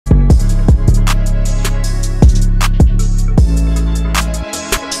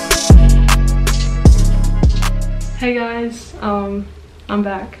Hey guys, I'm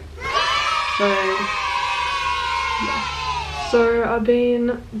back. So I've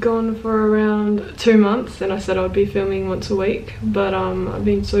been gone for around 2 months, and I said I'd be filming once a week, but I've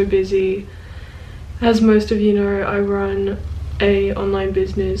been so busy. As most of you know, I run a online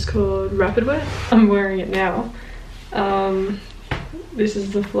business called Rapidwear. I'm wearing it now. This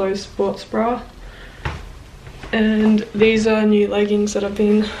is the Flow sports bra, and these are new leggings that I've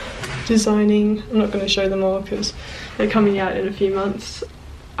been designing. I'm not going to show them all because they're coming out in a few months.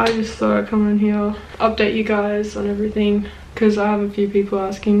 I just thought I'd come on here, update you guys on everything, because I have a few people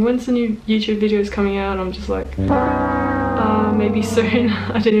asking when's the new YouTube videos coming out. I'm just like, maybe soon.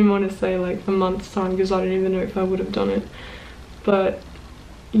 I didn't even want to say like a month's time because I don't even know if I would have done it, but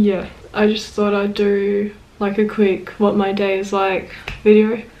yeah, I just thought I'd do like a quick what my day is like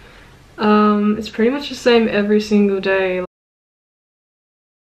video. It's pretty much the same every single day.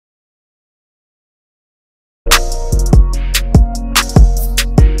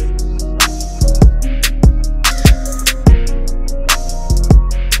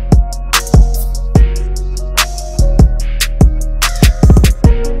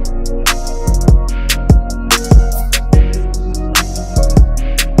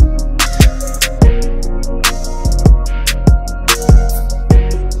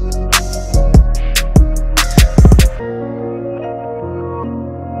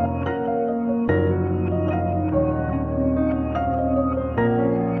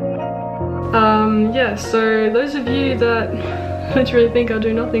 Yeah, so those of you that literally think I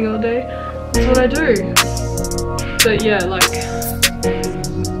do nothing all day, that's what I do. But yeah, like,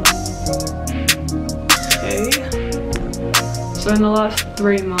 okay. So in the last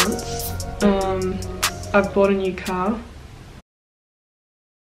 3 months, I've bought a new car.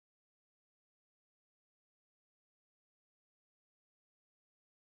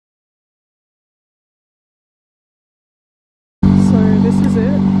 So this is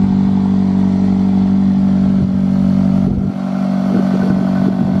it.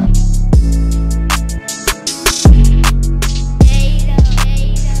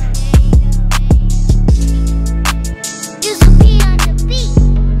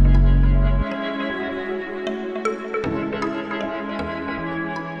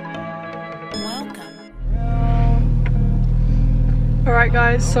 Alright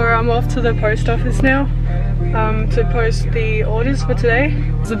guys, so I'm off to the post office now to post the orders for today.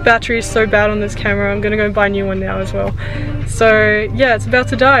 The battery is so bad on this camera, I'm gonna go buy a new one now as well. So yeah, it's about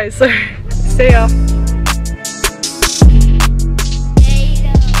to die, so see ya.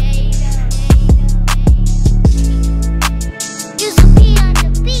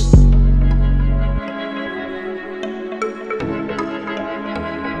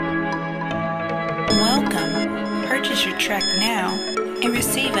 Welcome. Purchase your track now and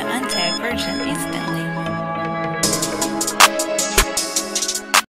receive an untagged version instantly.